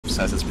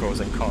has its pros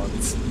and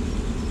cons.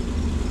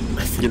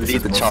 You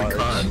need the charge.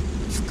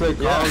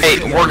 Hey,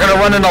 we're gonna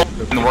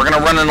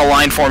run in a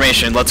line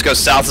formation. Let's go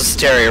south of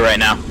Soteria right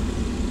now.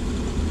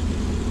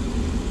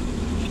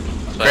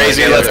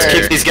 Crazy, let's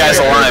keep these guys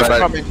alive.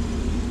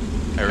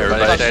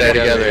 Everybody stay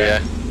together,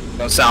 yeah.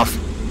 Go south.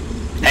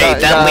 Hey,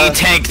 that lead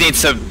tank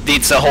needs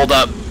to hold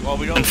up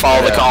and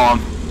follow the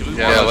column.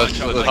 Yeah, let's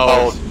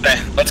hold. Okay,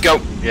 let's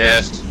go.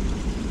 Yes.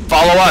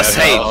 Follow us.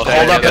 Hey, hold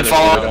up and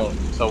follow.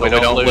 So we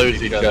don't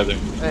lose each other.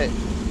 Hey.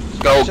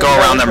 Go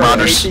around them,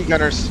 Rogers. AT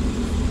gunners.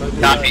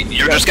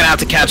 You're just gonna have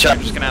to catch up.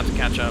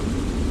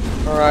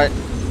 Alright.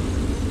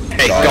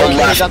 Hey, go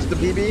left. Down to the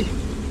BB.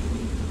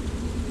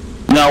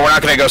 No, we're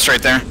not gonna go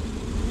straight there.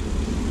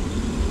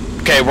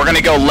 Okay, we're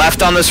gonna go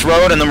left on this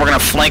road, and then we're gonna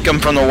flank them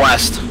from the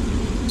west.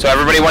 So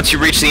everybody, once you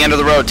reach the end of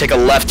the road, take a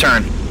left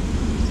turn.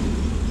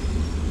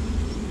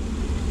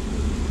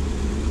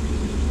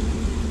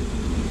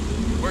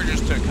 We're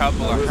just a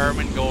couple of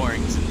Herman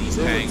Gorings in these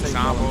tanks,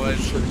 huh,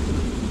 boys?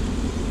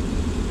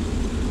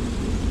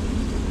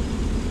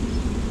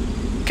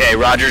 Okay,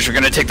 Rogers, you're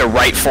gonna take the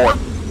right fork.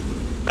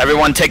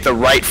 Everyone take the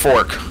right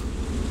fork.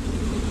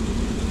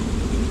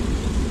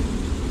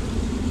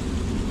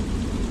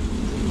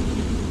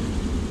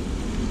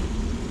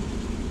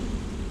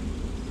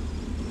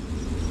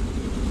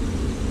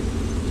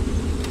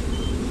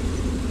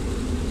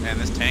 Man,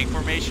 this tank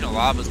formation, a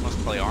lot of us must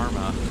play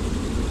Arma.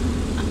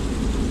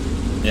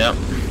 Yep.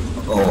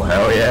 Oh,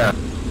 hell yeah.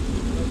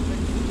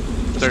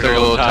 Took a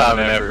little time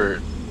and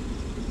effort.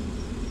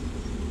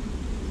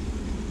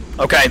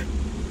 Okay,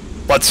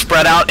 let's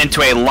spread out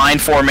into a line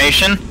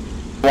formation.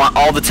 We want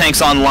all the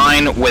tanks on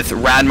line with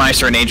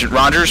Radmeister and Agent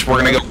Rogers. We're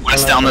gonna go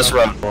west down this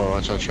road. Oh,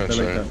 that's right.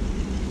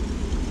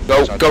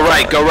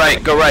 Go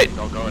right.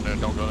 Don't go in there,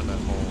 don't go in that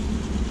hole.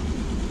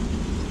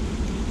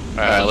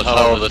 Alright, let's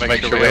hold. Let's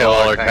make sure we have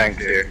all our tanks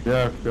here.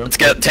 Yeah. Let's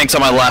get tanks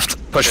on my left.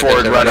 Push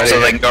forward, Rogers, so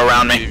they can go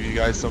around me. Give you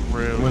guys some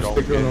room. I'm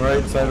gonna stick on the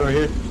right side right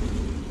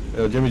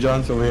here. Jimmy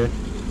John's over here.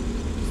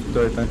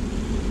 Do right there.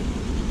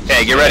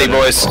 Okay, get ready,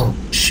 boys. Oh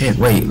shit!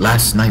 Wait,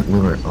 last night we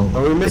were. Oh,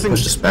 Are we missing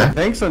pushed us back?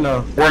 tanks or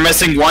no? We're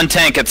missing one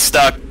tank. It's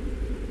stuck.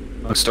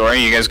 Story,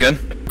 you guys good?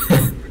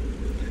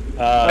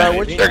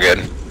 They're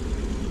good.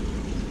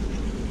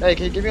 Hey,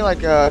 can you give me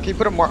like can you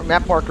put a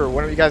map marker,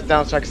 one of you guys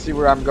down so I can see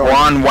where I'm going? We're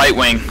on White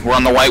Wing. We're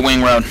on the White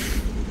Wing road.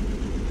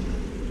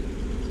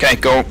 Okay,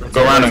 go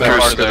around and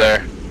cruise.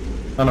 There.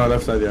 Oh no,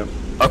 left side, yeah.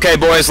 Okay,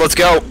 boys, let's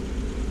go.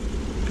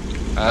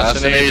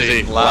 Nice and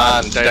easy.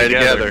 Line, stay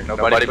together.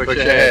 Nobody push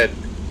ahead.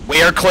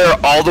 We are clear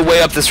all the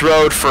way up this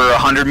road for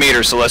 100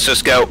 meters, so let's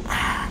just go.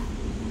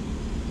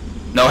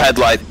 No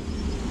headlight.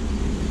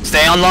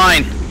 Stay on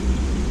line.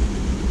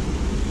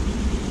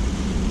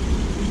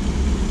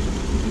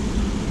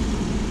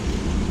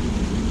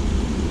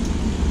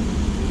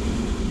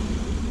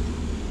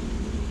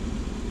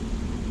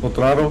 Full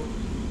throttle.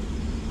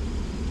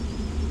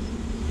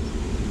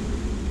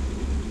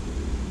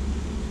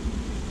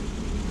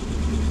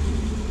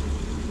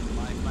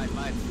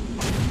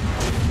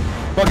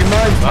 Fucking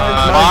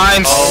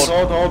mines. Hold.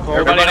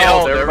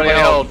 Everybody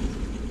hold.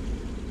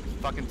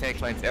 Fucking tank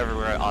lines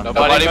everywhere on.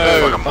 Nobody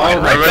move.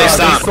 Everybody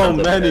stop. So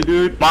many,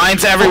 dude.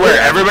 Mines everywhere.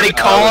 Everybody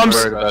columns.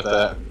 Worried about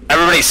that.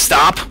 Everybody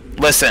stop.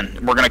 Listen,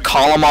 we're gonna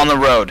call them on the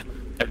road.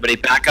 Everybody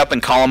back up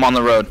and call them on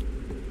the road.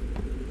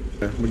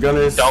 We're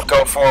gonna. Don't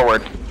go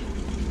forward.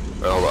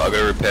 Well, I'll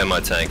go repair my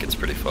tank. It's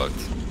pretty fucked.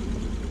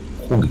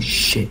 Holy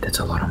shit! That's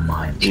a lot of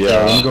mines.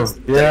 Yeah,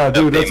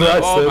 dude. That's what I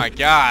said. Oh my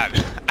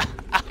god.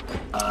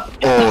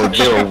 Oh,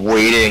 they were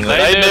waiting.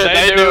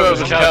 They knew it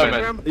was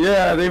coming.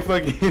 Yeah, they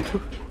fucking.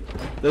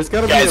 There's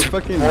gotta be Guys, a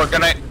fucking. we're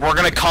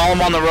gonna call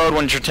them on the road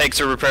when your tanks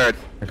are repaired.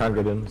 I can't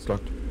get in. It's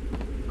locked.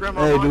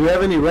 Hey, do we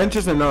have any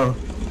wrenches or no?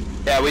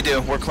 Yeah, we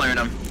do. We're clearing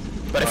them.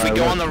 But if we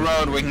go on the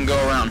road, we can go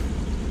around.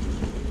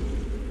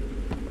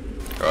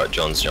 Alright,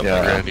 John's jumping.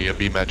 Yeah, Randy, a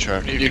BMAT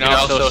truck. You can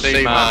also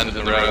see mines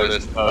in the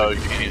road. Oh,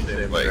 you can't see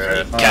them.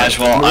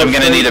 Casual, I'm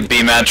gonna need a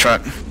BMAT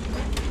truck.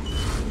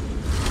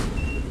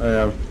 I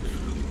have.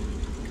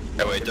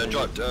 Hey, wait, don't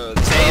drop.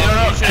 Hey,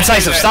 no.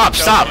 Incisive, stop.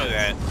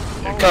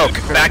 Coke,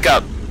 back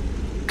up.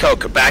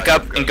 Coke, back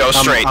up and go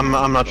straight. I'm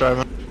not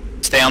driving.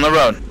 Stay on the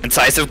road.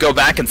 Incisive, go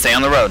back and stay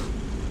on the road.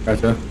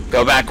 Gotcha.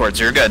 Go backwards,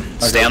 you're good.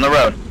 Stay on the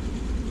road.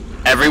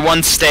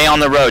 Everyone stay on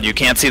the road, you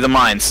can't see the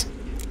mines.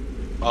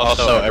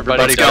 Also,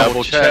 everybody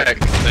double check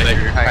that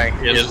your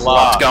tank is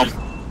locked. Let's go.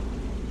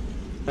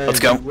 Hey, Let's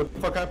go. What the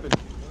fuck happened?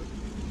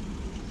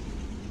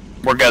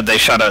 We're good, they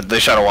shot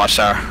a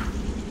watchtower.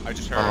 I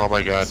just heard. Oh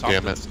my god,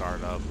 damn it.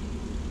 Start up.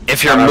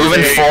 If you're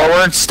moving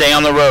forward, stay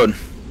on the road.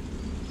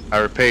 I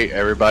repeat,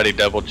 everybody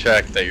double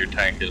check that your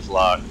tank is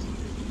locked.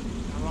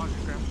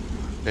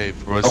 Hey,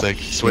 for one sec,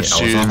 switch yeah,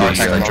 to I was on the my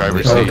side.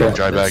 driver's seat Okay. and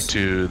drive back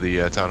to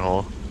the town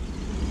hall.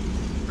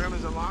 Grim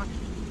is unlocked.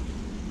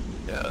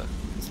 Yeah,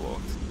 it's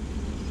locked.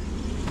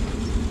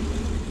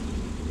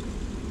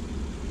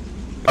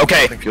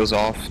 Okay, Fuel's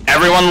off.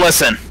 everyone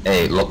listen.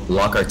 Hey,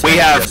 lock our tank We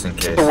have just in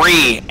case.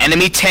 3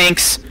 enemy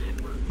tanks,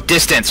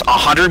 distance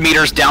 100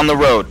 meters down the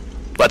road.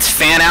 Let's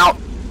fan out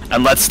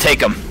and let's take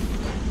them.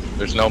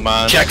 There's no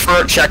mines. Check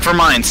for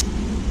mines.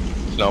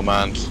 There's no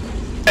mines.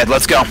 Ed,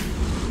 let's go.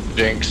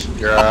 Jinx,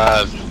 your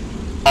eyes.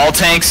 All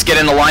tanks get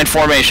into line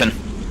formation.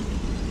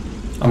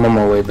 I'm on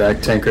my way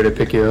back, tanker, to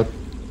pick you up.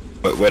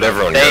 Where'd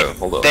everyone go?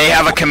 Hold up. They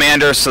have a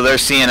commander, so they're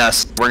seeing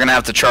us. We're gonna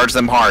have to charge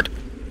them hard.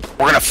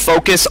 We're gonna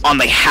focus on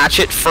the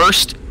hatchet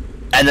first,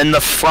 and then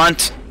the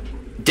front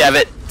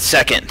Devitt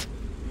second.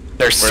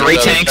 There's Where's 3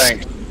 the other tanks.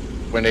 tank?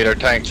 We need our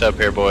tanks up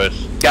here, boys.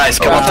 Guys,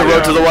 come up the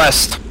road to the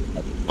west.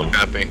 I'm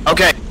happy.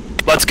 Okay,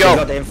 let's go.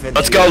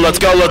 Let's go. Let's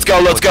go. Let's go.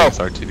 Let's go.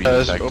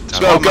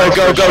 Go, go,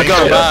 go, go,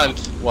 go.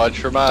 Mines. Watch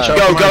for mines.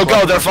 Go, go,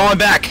 go. They're falling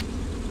back.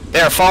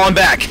 They're falling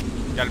back.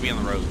 Gotta be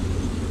on the road.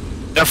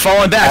 They're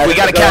falling back. We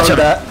gotta catch them.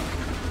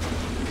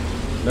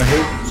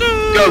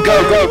 Go,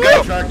 go, go,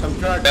 go.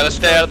 Gotta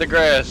stay out of the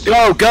grass.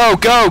 Go, go,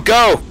 go,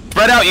 go.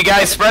 Spread out, you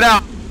guys. Spread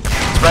out.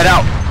 Spread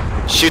out.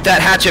 Shoot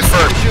that hatchet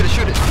first.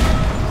 Shoot it.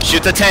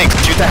 Shoot the tank.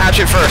 Shoot the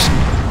hatchet first.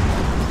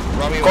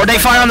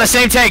 Coordinate fire on the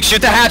same tank.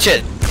 Shoot the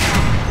hatchet.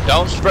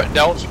 Don't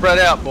spread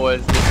out,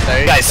 boys.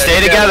 Just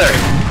Stay together.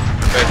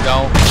 But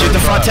don't Shoot the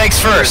front tanks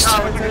first.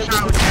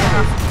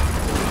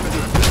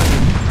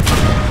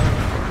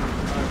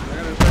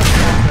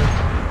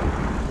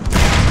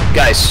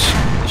 Guys,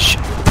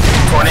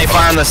 coordinate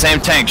fire on the same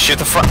tank. Shoot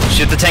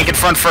the tank in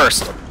front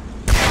first.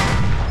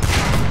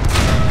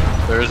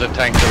 There is a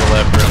tank to the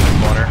left around the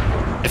corner.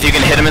 If you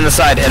can hit him in the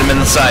side, hit him in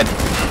the side.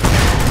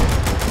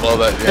 Well,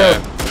 that yeah.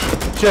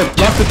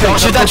 Don't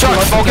shoot that truck.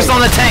 Focus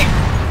on the tank.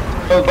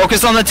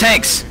 Focus on the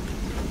tanks.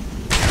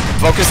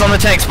 Focus on the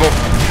tanks, Bo.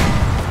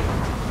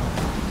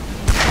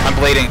 I'm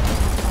bleeding.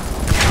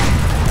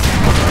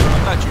 I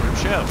thought you were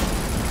chill.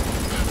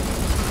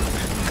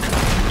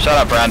 Shut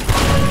up, Brad.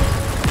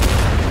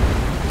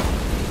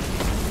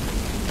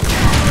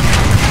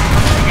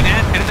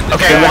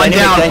 Okay, one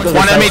down.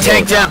 One enemy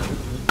tank down.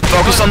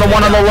 Focus on the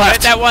one on the Hit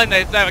left. that one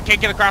that can't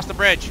get across the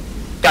bridge.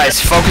 Guys,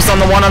 focus on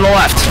the one on the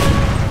left.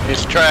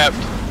 He's trapped.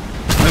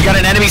 We got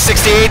an enemy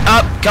 68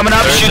 up, coming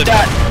up. Shoot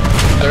that.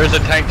 There is a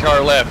tank to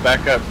our left.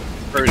 Back up.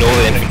 No,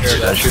 the infantry.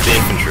 That should be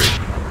infantry.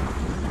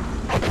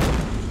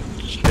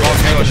 Shoot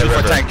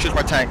my tank. Shoot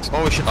my tanks.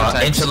 Always shoot my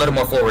tanks. Inch a little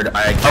more forward.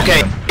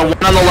 Okay, the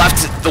one on the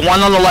left. The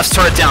one on the left's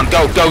turret down.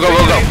 Go, go, go,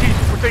 go, go.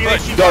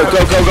 Go,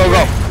 go, go, go,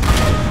 go.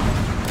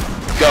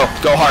 Go,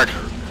 go hard.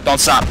 Don't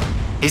stop.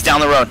 He's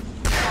down the road.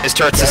 His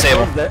turret's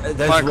disabled.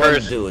 There's one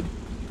dude.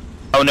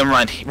 Oh, never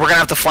mind. We're gonna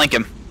have to flank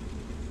him.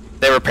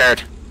 They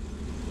repaired.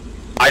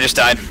 I just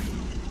died.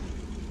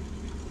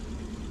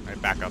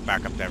 Alright, back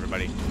up to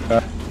everybody.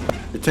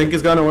 The tank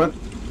is gonna win.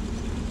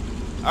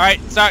 Alright,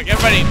 sorry,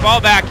 everybody,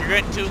 fall back. You're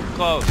getting too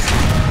close.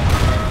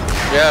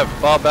 Yeah,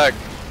 fall back.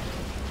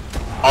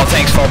 All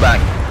tanks fall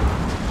back.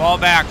 Fall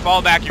back,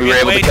 fall back. You're We were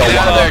getting able way to kill too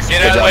one of close. them.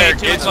 Get Good out of job. the way,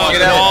 too close.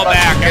 Fall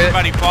back,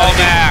 everybody, fall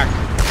back.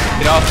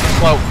 Get off the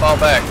slope. Fall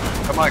back.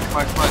 Come on, come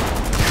on, come on.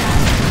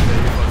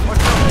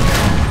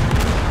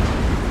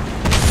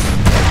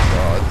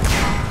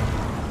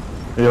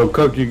 Yo,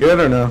 Cook, you good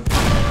or no?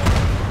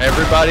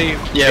 Everybody,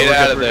 get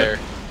out of there.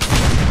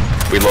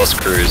 We lost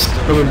crews.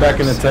 Coming back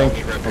in the tank.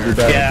 I'll be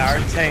back. Yeah, our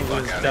tank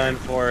was done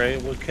for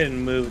it. We couldn't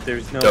move.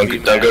 There's no. Don't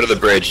go to the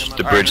bridge.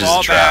 The bridge is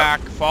a trap.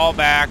 Fall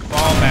back,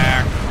 fall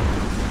back.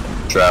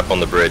 Trap on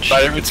the bridge.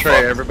 By infantry,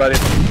 everybody.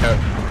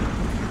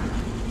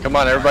 Come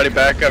on, everybody,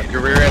 back up.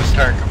 Your rear end's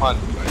turned. Come on.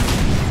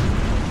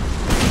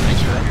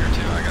 Thanks for that here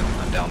too.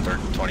 I'm down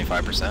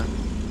 25%.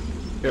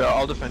 Yeah,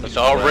 I'll defend. Let's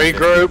all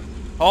regroup.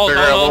 Hold,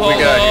 Figure out hold, what hold,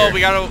 we got hold.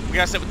 here. We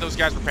gotta sit with those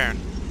guys repairing.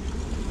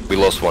 We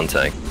lost one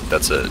tank.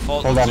 That's it.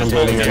 Hold Hold on, I'm just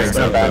building hold. it.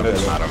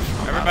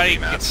 Everybody,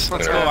 let's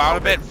go out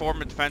a bit.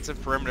 Form a defensive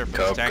perimeter for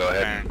this Go tank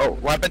ahead. repairing. Oh,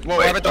 what happened? What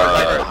Wait, happened to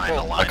our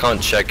driver? I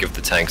can't check if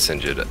the tank's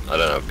injured. I don't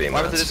know if being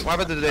What happened to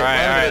honest. the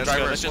Alright, let's go.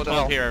 driver? Let's What just the move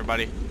hell? here,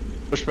 everybody.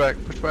 Push back,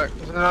 push back.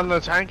 Isn't it on the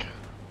tank?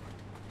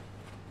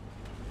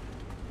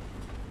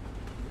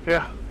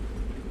 Yeah.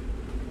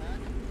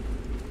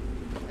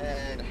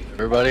 And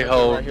Everybody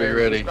hold, right be here.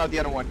 ready. Let's grab the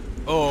other one.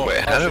 Oh, Wait,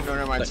 how did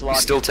never mind, it's we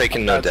locked. still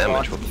taking no That's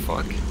damage? locked. What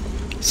the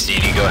fuck?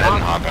 CD, go ahead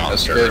and hop on.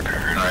 That's good.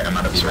 Alright, I'm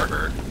out of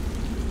server.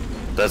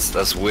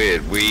 That's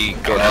weird. We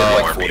got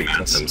hit like 40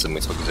 times and we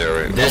took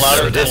 0. A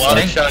lot of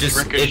tank shots just,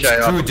 ricochet its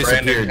off crew a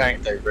brand new disappeared.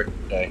 tank, they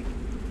ricochet.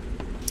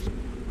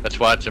 That's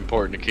why it's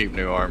important to keep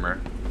new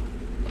armor.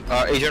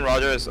 Agent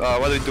Rogers,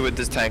 what do we do with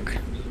this tank?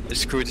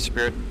 This crew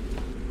disappeared.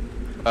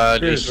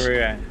 Just where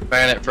you at?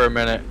 ban it for a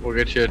minute. We'll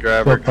get you a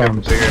driver. No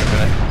problem. Come here in a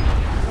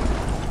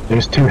minute.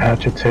 There's 2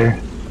 hatchets here.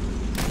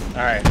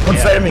 Alright.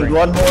 Confirming,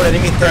 one more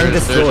enemy tank There's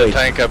a destroyed.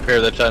 tank up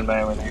here that's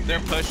unmanned. We need they're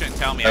pushing.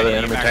 Tell me. another I need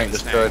enemy back tank in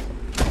this destroyed.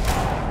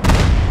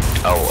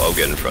 I'll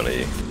get in front of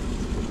you.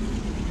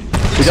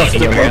 We got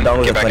Get back in, down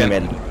with get the back 20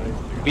 in. men.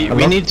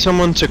 We need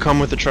someone to come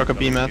with the truck of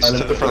BMATs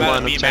to the front line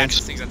of B-Max, tanks.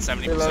 this thing's at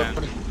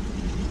 70%.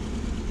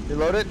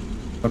 Reload it.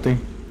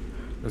 Nothing.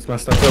 That's my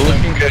stuff. Still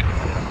looking good.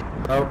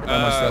 Oh, all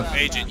my stuff.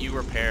 Agent, you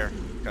repair.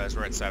 Guys,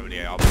 we're at 70.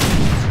 I'll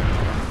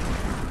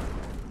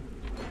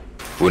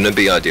Wouldn't it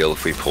be ideal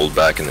if we pulled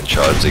back and then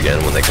charged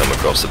again when they come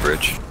across the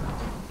bridge?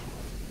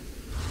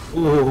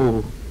 Ooh.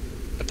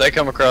 If they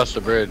come across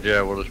the bridge,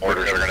 yeah, we'll just.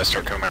 Orders are gonna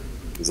start coming.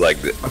 It's like,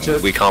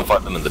 we can't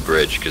fight them at the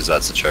bridge because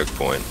that's a choke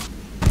point.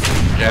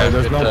 Yeah,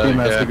 there's no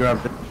BMS yeah. to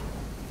grab.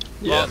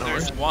 Well,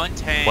 there's one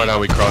tank. Why don't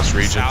we cross on the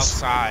regions? South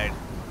side.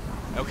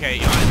 Okay,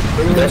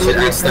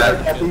 Ask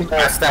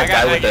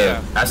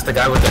the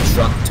guy with the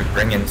truck to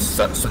bring in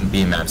some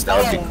BMAPs.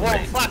 That would be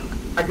great. Fuck!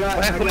 I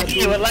got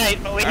You were late,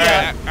 but we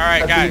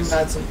Alright, guys.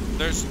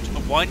 There's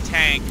one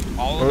tank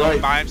all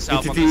alone by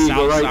himself on the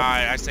south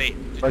side. I say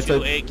the two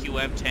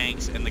AQM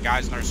tanks and the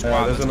guys in our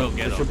squad. Let's go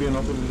get there should be them.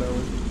 an opening that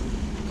way.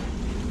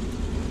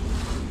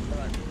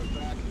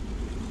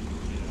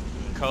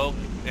 Cope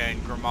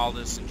and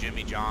Grimaldus and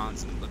Jimmy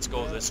Johns. And let's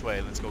go this way.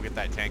 Let's go get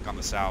that tank on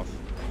the south.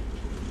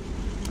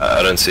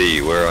 I don't see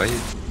you. Where are you?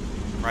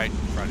 Right in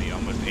front of you.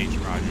 I'm with H.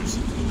 Rogers.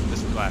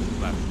 This is left.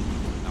 Down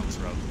this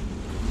road.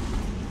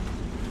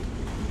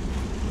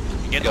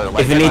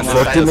 If you need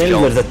 40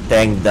 mil, there's a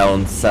tank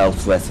down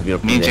southwest of your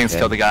Me and James position.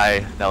 killed the guy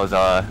that was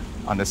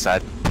on this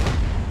side.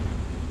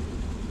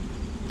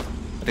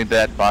 I think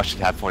that box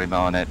should have 40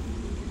 mil in it.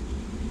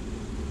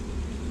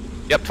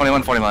 Yep,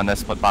 21, 41 in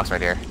this box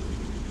right here.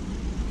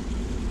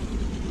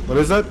 What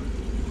is that?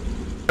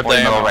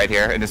 40 mil right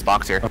here in this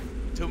box here.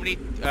 Too many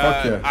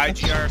yeah.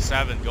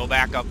 IGR-7. Go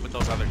back up with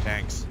those other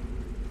tanks.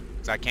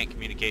 Because I can't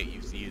communicate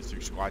with you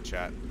through squad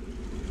chat.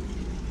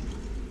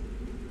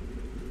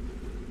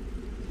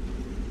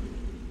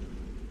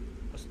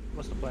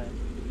 What's the plan?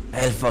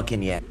 Hell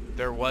fucking yeah.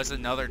 There was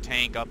another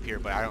tank up here,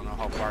 but I don't know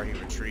how far he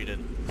retreated.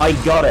 I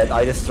got it,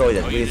 I destroyed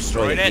it. Oh, we you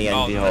destroyed destroyed it, me it? and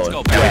Oh, the let's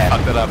whole. go back. Yeah.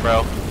 Fucked it up,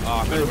 bro.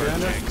 Oh, good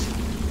work, tanks.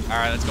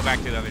 Alright, let's go back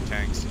to the other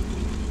tanks.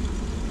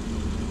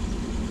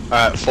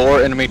 Alright,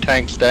 4 enemy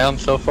tanks down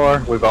so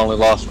far. We've only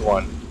lost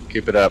 1.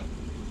 Keep it up.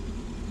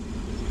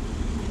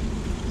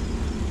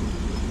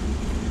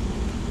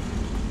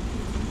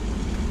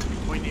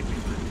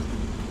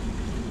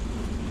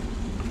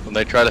 When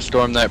they try to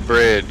storm that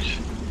bridge,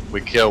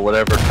 we kill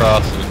whatever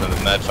crosses, and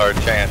then that's our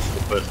chance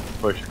to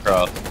push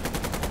across.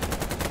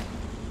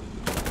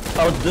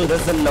 Oh dude,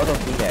 there's a lot of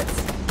BMAPs.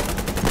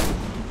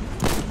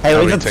 Hey, How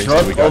we many got tanks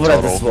truck do we got over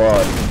at the total?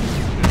 Swan.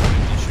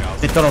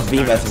 A ton of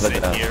BMAPs over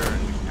there. Here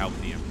and help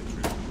the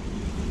infantry.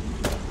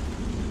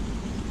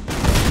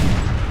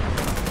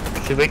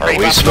 Should we Are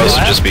we supposed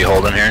to just be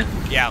holding here?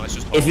 Yeah, let's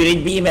just If you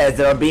need BMAPs,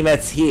 there are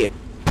BMAPs here.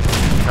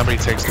 How many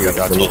tanks do we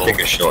got We need to total?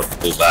 take a short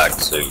pull back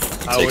so he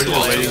Oh, takes we're a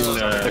just waiting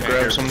while. to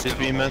grab some of these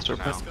BMS or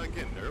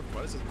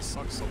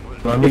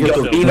Let me You've get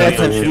got the BMAPs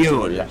and here.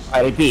 fuel. I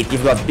repeat,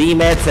 you've got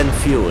BMAPs and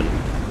fuel.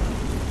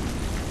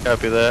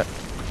 Copy that.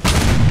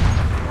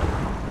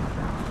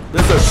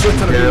 There's a shit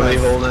ton of barely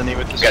BMS. hold any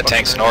with this. We got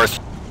tanks north.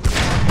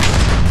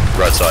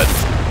 Right side.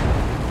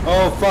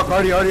 Oh fuck,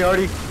 Artie.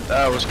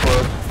 That was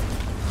close.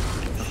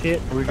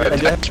 Shit. We Alright, got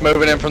tanks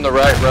moving in from the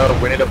right road.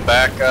 We need to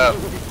back up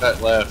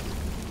that left.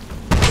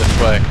 This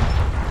way.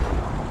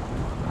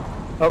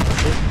 Oh,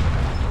 shit.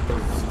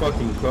 It's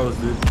fucking close,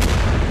 dude.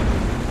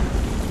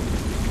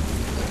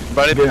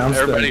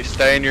 Everybody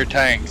stay in your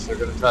tanks. They're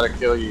gonna try to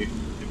kill you.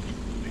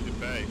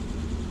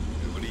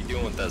 What are you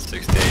doing with that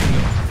 16?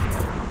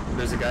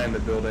 There's a guy in the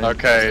building.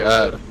 Okay,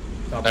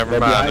 never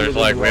mind. There's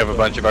like, we have a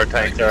bunch of our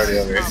tanks already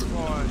over here.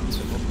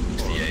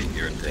 68,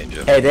 you're in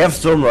danger. Hey, they have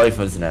storm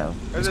rifles now.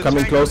 It's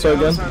coming closer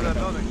again.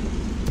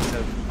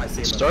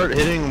 Start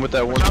hitting with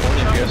that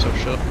 120 if you guys have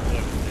shot.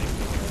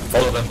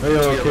 Follow them. Hey,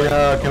 okay,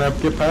 can I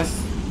get past?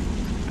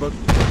 Look.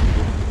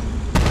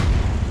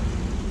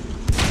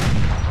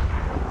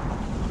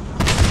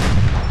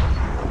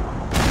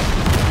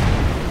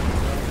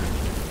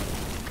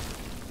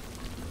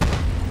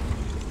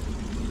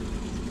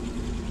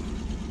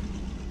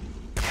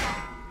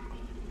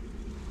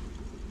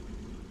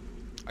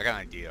 I got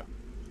an idea.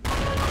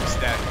 It's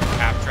that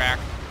half track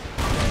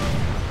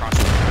across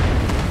the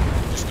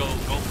river. Just go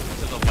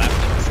to the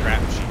left of the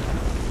scrap machine.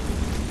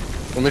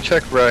 Let me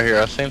check right here.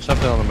 I've seen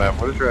something on the map.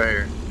 What is right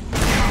here?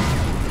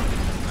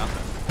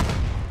 Nothing.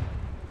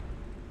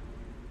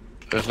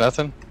 There's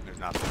nothing? There's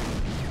nothing.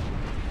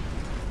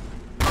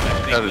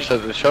 No,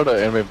 it showed an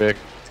enemy big.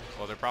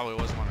 Well, there probably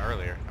was one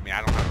earlier. I mean,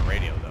 I don't have a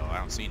radio though. I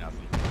don't see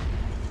nothing.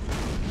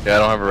 Yeah, I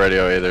don't have a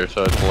radio either,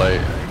 so it's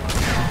late.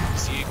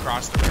 See you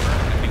across the river?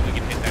 I think we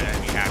can hit that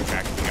enemy half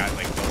track if we got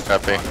like close to the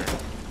Copy. water.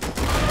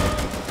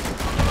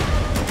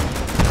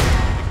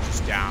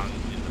 Just down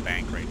in the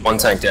bank right now. One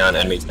tank down,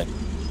 enemy tank.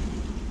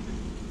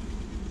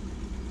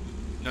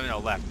 No,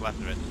 left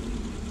of it.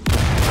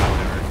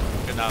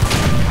 Good enough.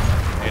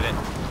 Hit it.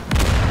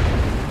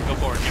 Go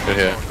forward, Good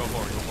hit. go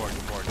forward.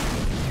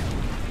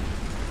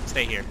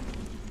 Stay here.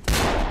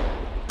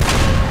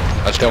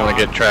 I still want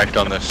to get tracked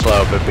on this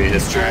slope. It'd be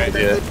his Alright,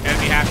 idea.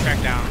 enemy half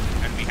track down.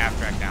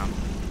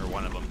 Or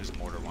one of them, just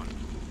mortar one.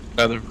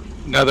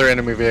 Another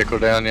enemy vehicle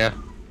down, yeah.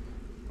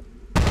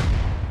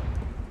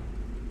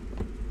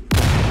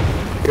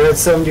 You're at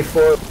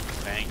 74.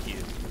 Thank you.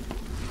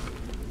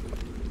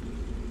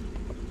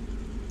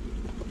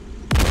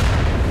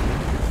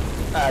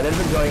 There's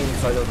a guy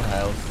inside of the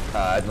house.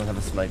 I don't have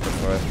a sniper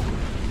for it.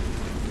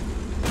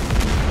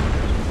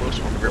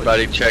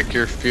 Everybody check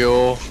your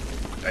fuel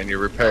and your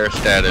repair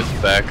status.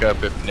 Back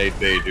up if need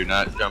be. Do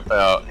not jump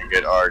out and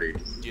get arty.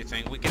 Do you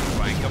think we can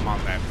flank them on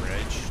that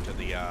bridge to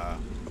the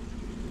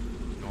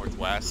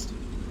northwest?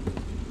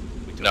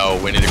 No,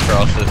 we need to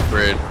cross this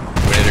bridge.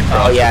 We need to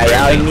cross. Oh yeah, the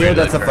yeah, I bridge knew and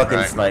that's a turn fucking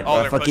right. sniper. Oh,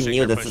 I they're fucking pushing,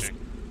 knew they're that's a... pushing.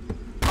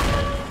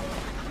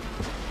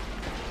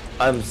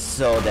 I'm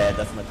so dead,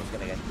 that sniper's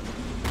gonna get...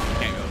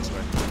 Can't go this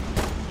way.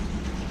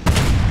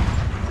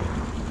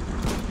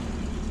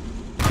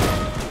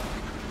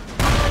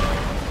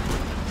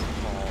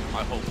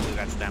 Oh, hopefully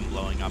that's them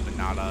blowing up and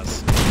not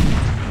us.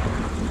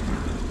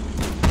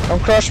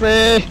 Don't crush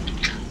me!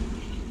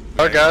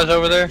 Our guys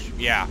over there?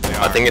 Yeah, they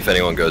are. I think if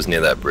anyone goes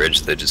near that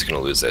bridge, they're just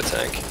gonna lose their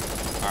tank.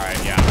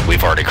 Alright, yeah.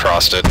 We've already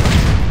crossed it.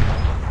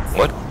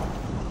 What?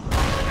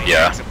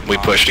 Yeah, we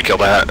pushed to kill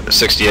that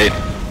 68.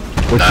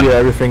 We see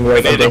everything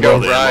right We need to go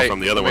right. from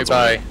the other ones.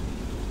 Tank.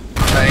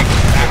 We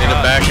need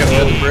to back up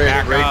to the bridge.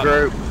 Back up.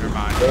 Regroup. Never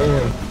mind.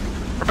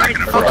 We're back in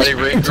the front.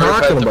 Everybody regroup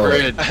talking at the about?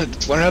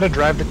 bridge. Learn how to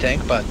drive the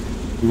tank, but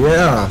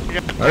Yeah.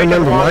 I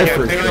remember my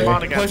first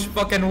day. Push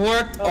fucking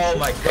worked. Oh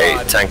my Hey,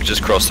 god. tank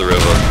just crossed the river.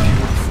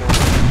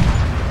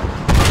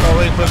 Oh,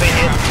 we're being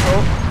hit.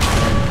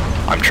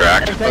 Oh, I'm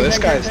tracked. oh, this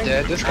guy's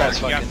dead. This guy's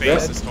You got fucking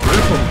face dead. this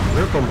Rip him,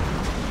 rip him.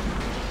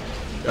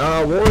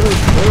 Warning,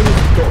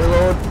 don't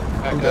reload.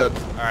 I'm dead.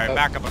 Alright,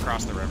 back up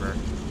across the river.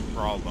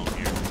 We're all alone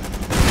here.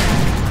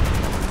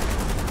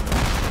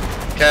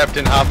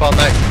 Captain, hop on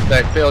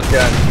that field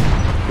gun.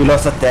 We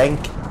lost a tank.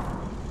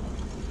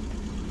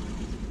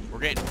 We're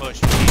getting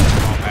pushed. We need to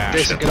fall back.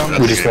 Jason, get on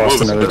We it. just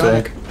lost another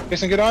tank.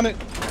 Jason, get on it.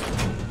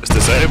 It's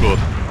disabled.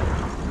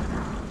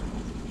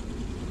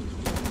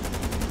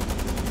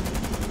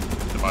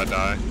 If I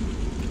die,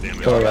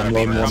 damn it.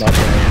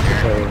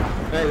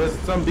 Hey, there's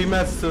some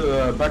BMATs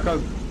to back up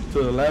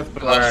to the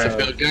left. Lost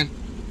the field gun.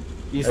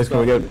 East. Guys, can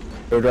we get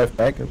air drive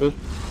back a bit?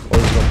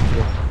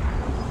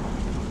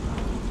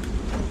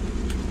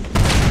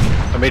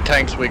 How many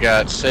tanks we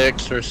got?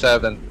 6 or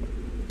 7?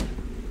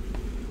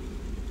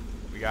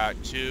 We got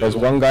 2. There's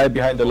one guy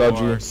behind the 4,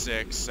 lodge.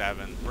 6,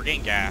 7. We're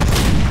getting gas.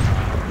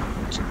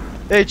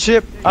 Hey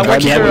Chip, I Okay,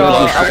 went to yeah, we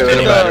lost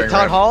the battery town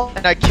ram. hall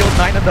and I killed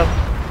 9 of them.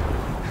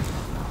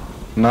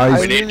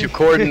 Nice. We need to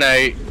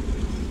coordinate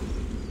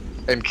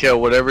and kill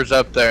whatever's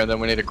up there, and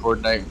then we need to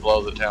coordinate and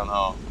blow the town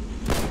hall.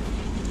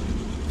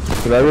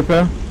 Did I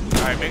repair?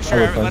 Alright, make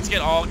sure let's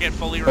get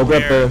fully Go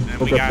grab repaired, the- and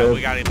go we grab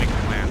the- gotta make a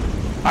plan.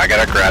 I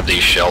gotta grab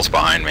these shells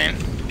behind me.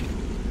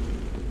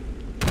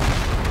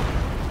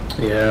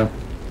 Yeah.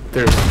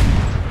 There's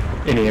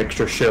any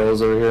extra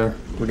shells over here.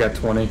 We got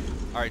 20.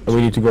 Alright,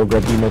 We need to go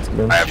grab BMATs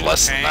again. I have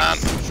less than that.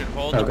 tanks should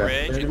hold the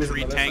Okay. bridge, and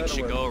 3 tanks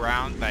should go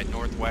around that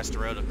northwest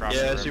road across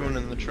Yeah, I the see river.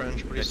 one in the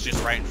trench. Pretty It's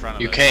just right in front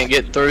of You us. can't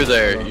get through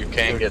there. You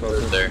can't get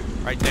through there.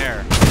 Right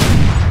there.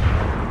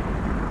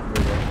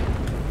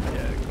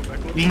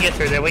 you can get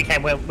through there. We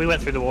came. We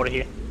went through the water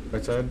here.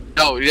 Right side?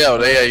 Oh,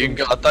 yeah, you can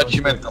go. I thought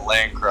you meant the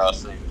land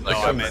crossing. No,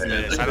 I meant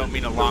this. I don't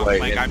mean a long Way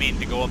flank. in. I mean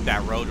to go up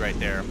that road right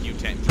there. A few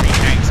 3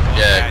 tanks go up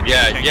that.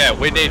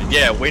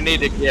 We need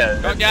to,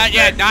 No, not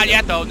yet. Not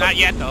yet though. Not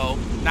yet though.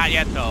 Not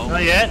yet though.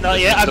 Not yet. Not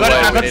yet. This I is the got. way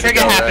I we got need to trigger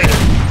go, happy.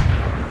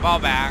 right? Fall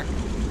back.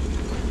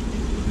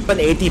 An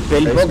 80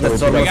 pillbox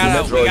that's We almost We the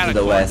gotta road to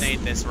the west.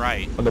 coordinate this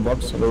right. On the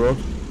box, on the road.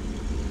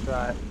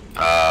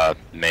 Right.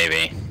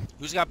 Maybe.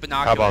 Who's got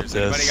binoculars? about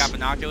Anybody this? got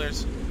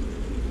binoculars?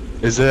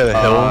 Is it a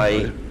hill?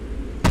 I...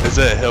 Is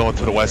it a hill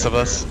to the west of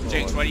us?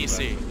 Jinx, what do you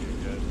see?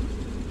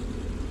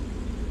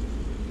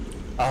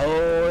 A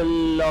whole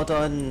lot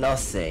of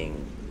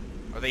nothing.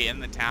 Are they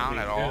in the town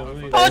at all?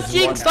 Oh,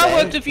 Jinx! I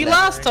worked with you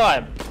last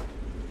time.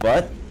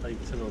 What?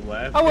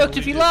 I worked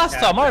with you last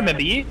time. I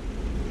remember you.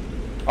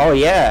 Oh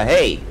yeah,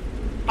 hey.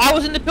 I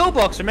was in the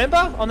pillbox.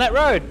 Remember on that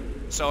road.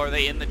 So are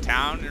they in the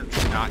town or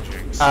not,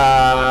 Jinx?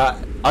 I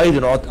do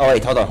not. Oh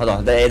wait, hold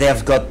on. They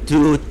have got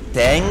 2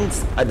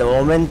 tanks at the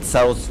moment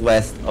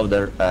southwest of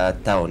the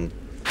town.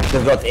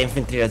 They've got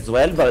infantry as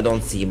well, but I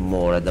don't see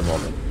more at the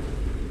moment.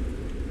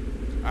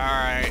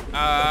 Alright,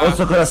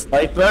 Also got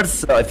snipers,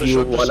 so if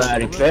you wanna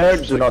repair,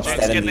 do not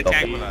Jinx, stand get in the the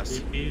tank open. with us.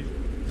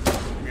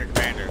 I'm your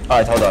commander.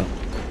 Alright, hold on.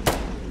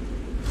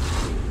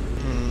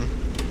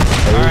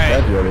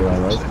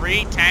 Alright,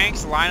 3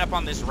 tanks line up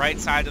on this right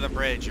side of the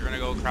bridge. You're gonna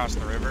go across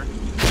the river.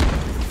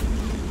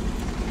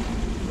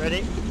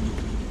 Ready?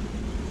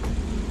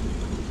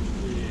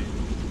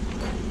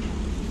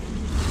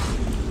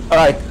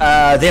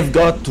 Alright, they've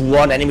got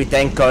 1 enemy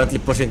tank currently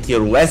pushing to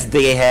your west.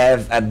 They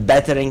have a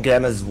battering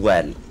ram as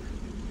well.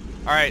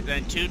 Alright,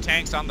 then 2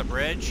 tanks on the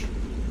bridge.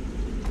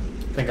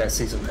 I think I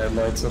see some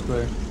headlights up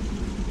there.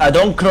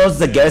 Don't cross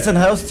the garrison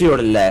house to your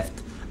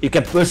left. You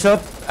can push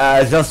up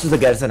just to the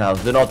garrison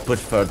house. Do not push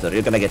further.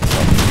 You're gonna get shot.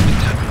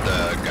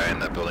 The guy in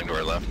that building to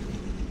our left.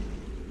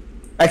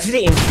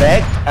 Actually, in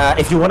fact,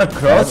 if you wanna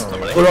cross, go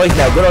right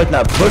now. Go right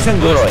now. Push and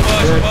go right.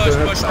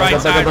 Push, right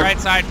side, push. Right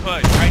side.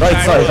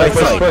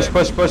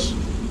 Push.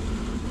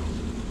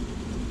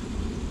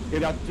 You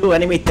got 2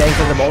 enemy tanks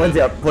at the moment.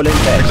 They are pulling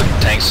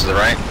back. Tanks to the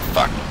right.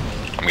 Fuck.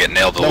 I'm getting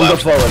nailed to the Don't go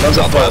left. forward. Don't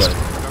go Southwest.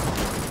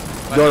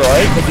 forward. Go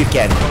right if you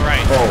can. Go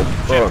right.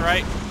 Go.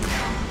 Right.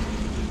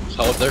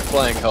 Hold their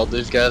flank. Hold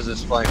these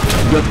guys' flank.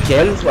 Good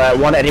kill.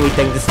 1 enemy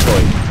tank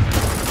destroyed.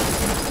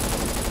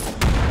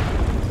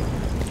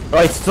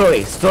 Right,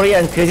 story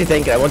and crazy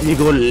tanker. I want you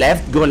to go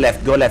left, go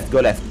left, go left, go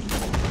left.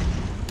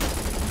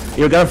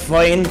 You're gonna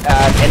find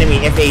an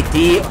enemy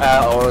FAT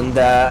on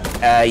the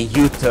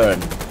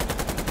U-turn.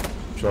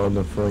 Showing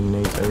the throwing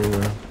nades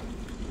everywhere.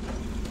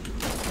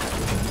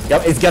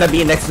 Yep, it's gonna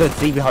be next to the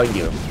tree behind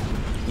you.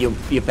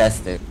 You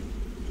passed it.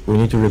 We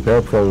need to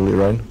repair probably,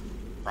 right?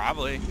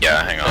 Probably.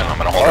 Yeah, hang on. I'm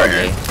gonna hold right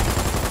here.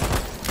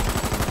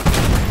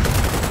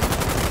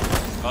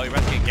 Oh, you're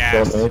about to get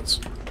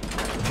gassed.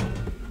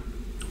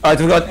 Alright,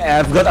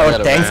 I've got our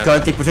tanks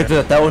currently pushing to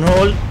the town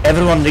hall.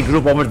 Everyone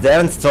regroup over there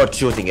and start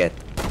shooting it.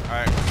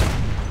 Alright.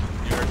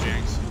 You heard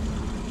Jinx.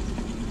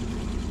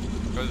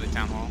 Go to the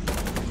town hall.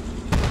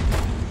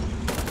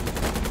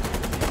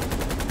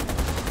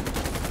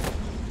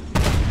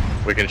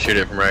 We can shoot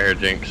it from right here,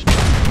 Jinx.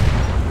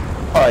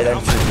 Alright, then.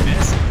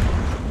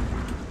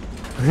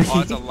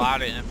 Oh, it's a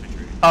lot of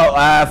infantry.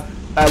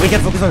 We can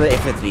focus on the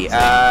infantry.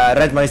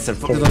 Red Meister,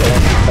 focus on the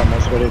infantry. I'm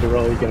almost ready to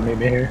roll. You gonna meet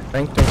me here?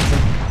 Tank.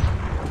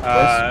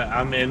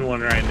 I'm in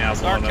one right now.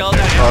 Start killing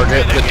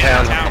Target the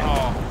town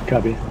hall.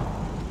 Copy.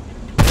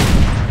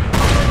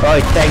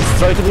 Alright, tanks,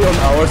 try to be on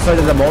our side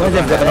at the moment.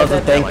 They've got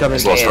another tank coming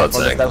in from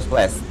the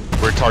southwest.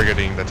 We're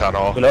targeting the town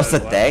hall. We lost a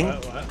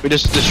tank. We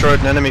just destroyed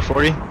an enemy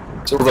 40.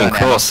 So we're going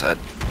cross that.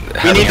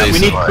 We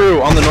need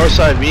crew on the north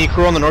side. We need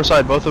crew on the north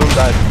side. Both of them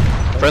died.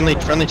 Friendly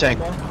tank.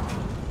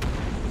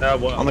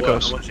 On the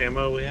coast. How much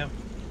ammo we have?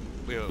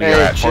 We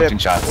are at 14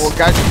 shots. Well,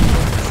 guys,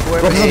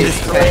 whoever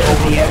destroy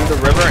over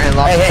the river and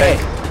lost the tank.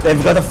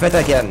 They've got a fight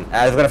again.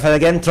 They've got a fight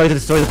again. Try to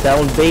destroy the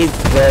town base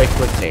very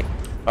quickly.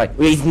 Right,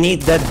 we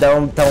need that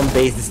downtown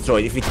base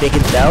destroyed. If we take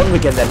it down, we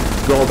can then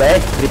go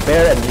back,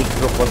 prepare, and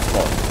regroup once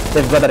more.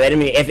 They've got an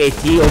enemy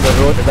FAT on the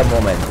road at the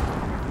moment.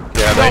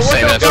 Yeah, they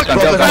say that's low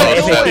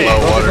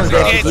water.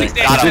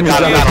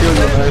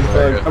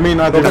 I mean,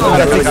 not focus on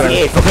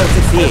 68. Focus on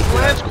 68.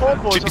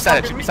 Shoot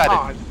beside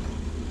it.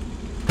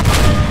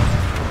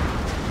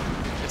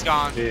 It's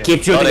gone. Yeah.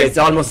 Keep shooting it. It's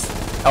almost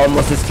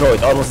destroyed.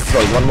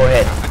 One more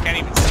hit. I can't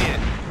even see it.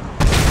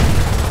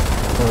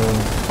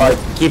 Alright,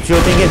 keep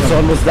shooting it. It's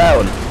almost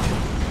down.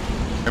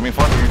 Moving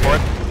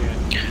forward.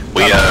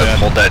 We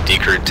hold that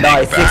decrued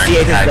tank back. 68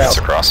 is down. It's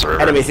across the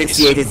river. Enemy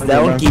 68 is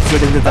down. Keep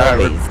shooting the town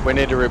base. We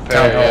need to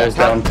repair.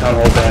 Town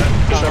hall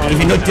down. If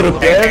you need to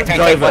repair,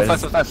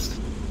 drivers.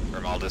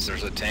 Romaldus,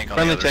 there's a tank on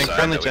the other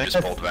side that we just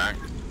pulled back.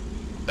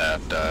 That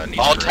needs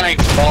all to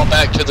tanks fall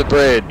back to the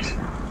bridge.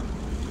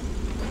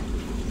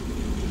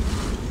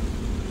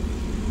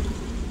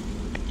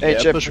 Hey,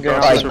 Chip,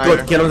 Alright,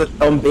 good. Kill on the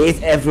town base.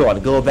 Everyone,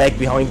 go back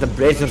behind the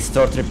bridge and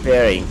start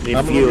repairing,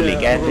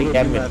 refueling, and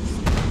recapping.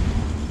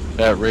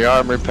 Yeah,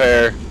 rearm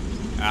repair.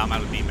 I'm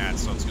out of BMAT,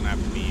 so it's gonna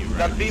have to be you,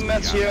 right? Got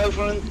BMATs here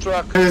over in the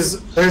truck. There's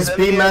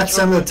BMATs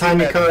in the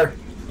tiny car.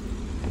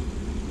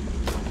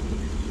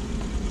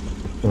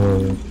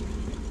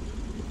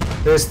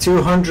 There's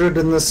 200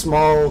 in the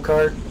small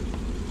cart.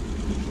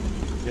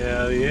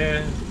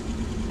 Yeah.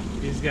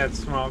 He's got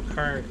small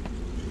cart.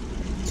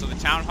 So the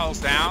town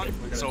hall's down,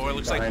 so it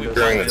looks like we've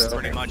done this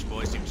pretty much,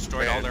 boys. We've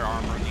destroyed all their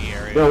armor in the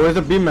area. Yo, where's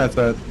the BMATs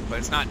at? But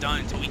it's not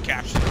done until we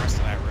capture the rest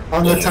of that river.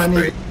 On the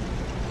tiny...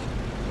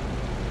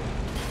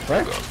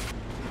 What?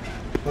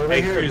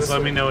 Hey, Cruz,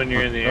 let me know when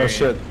you're in the area. Oh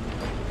shit.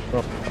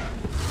 Oh.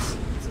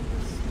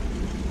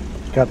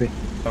 Copy.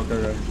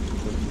 Okay.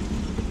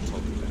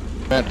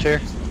 Matt here.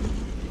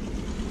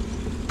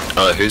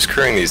 who's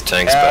crewing these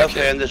tanks back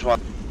okay, here? and this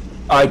one.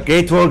 Alright,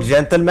 great work,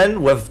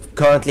 gentlemen. We've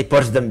currently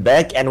pushed them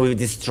back and we've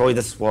destroyed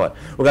the Swan.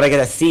 We're gonna get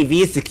a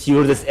CV,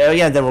 secure this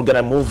area, and then we're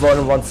gonna move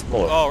on once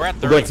more. Oh, we're at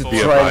 30. We're going to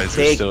try and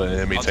take...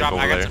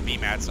 I got some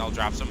BMATs, I'll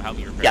drop some, help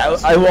you repair. Yeah,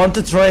 I want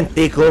to try and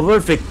take over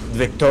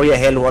Victoria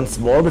Hill once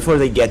more before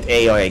they get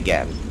AI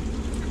again.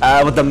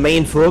 But the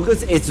main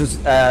focus is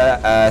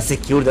to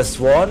secure the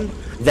Swan,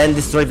 then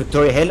destroy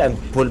Victoria Hill and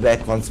pull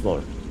back once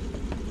more.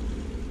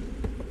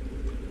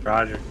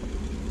 Roger.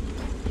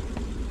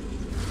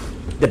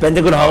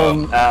 Depending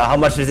on how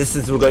much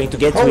resistance we're going to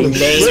get, we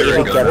may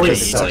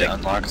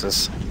unlock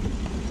this.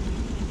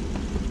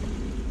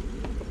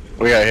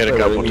 We got hit a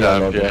couple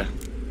times, yeah.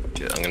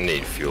 Dude, I'm gonna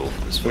need fuel.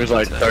 We're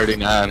like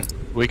 39.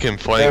 We can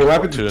flank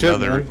to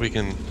another. We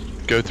can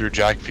go through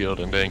Jackfield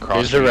and then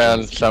cross. He's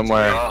around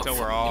somewhere. Until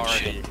we're all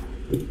ready.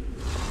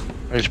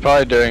 He's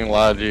probably doing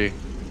Logi.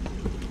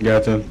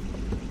 Gotcha.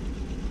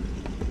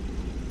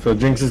 So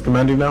Jinx is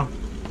commanding now?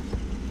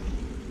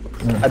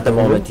 At the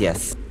moment,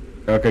 yes.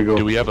 Okay, go.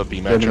 Do we have a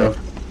BMAT truck?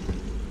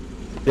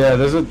 Yeah,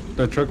 there's a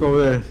truck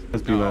over there.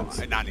 That's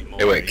BMATs. Not anymore.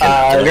 Hey, wait,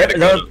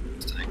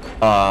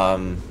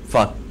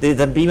 fuck. The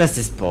BMATs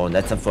is spawned.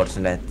 That's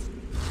unfortunate.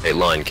 Hey,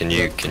 Line, can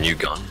you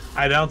gun?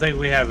 I don't think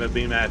we have a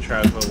BMAT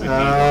truck, but we need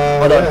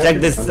hold on,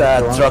 check this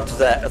truck to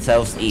the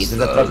southeast.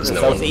 There's a truck to the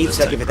southeast,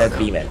 check if it has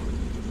BMAT.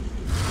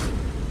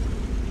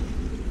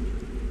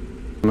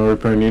 No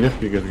repair needed?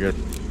 You guys are good.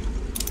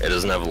 It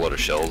doesn't have a lot of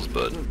shells,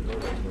 but...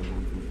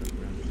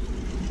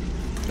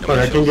 Fuck,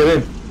 I can get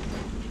in.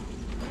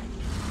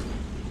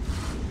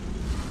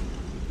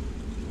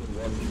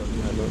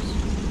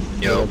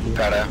 Yo,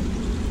 Pata,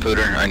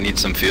 Pooter, I need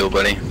some fuel,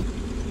 buddy.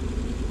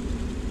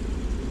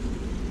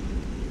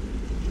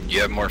 You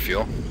have more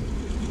fuel?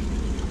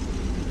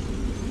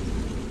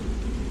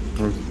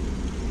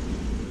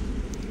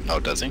 Oh,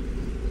 does he?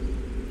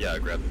 Yeah,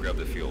 grab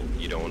the fuel.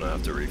 You don't want to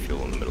have to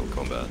refuel in the middle of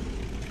combat.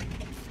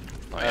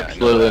 Oh, yeah,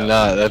 Absolutely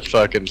not. That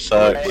fucking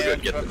sucks. We're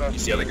good. Get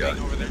the other guy.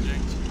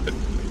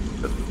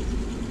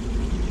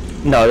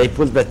 No, they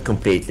pulled back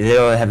completely. They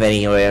don't have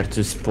anywhere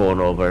to spawn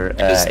over.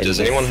 Does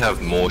anyone have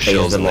more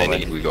shells than they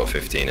need? We got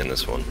 15 in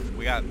this one.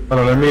 We got. Hold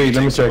on, let me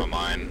check.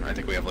 Mine. I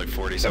think we have like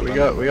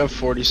 47. We got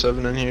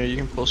 47 in here. You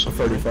can pull some.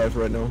 35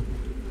 right now.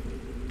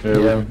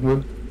 Yeah,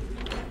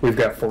 we've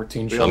got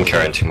 14 shells. I'm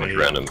carrying too much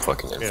random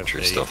fucking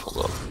infantry stuff.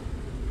 Hold on.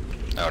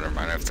 Oh, never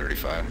mind. I have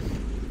 35.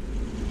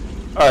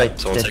 Alright,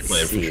 someone take my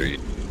infantry.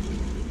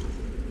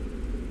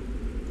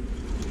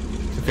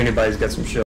 If anybody's got some shells.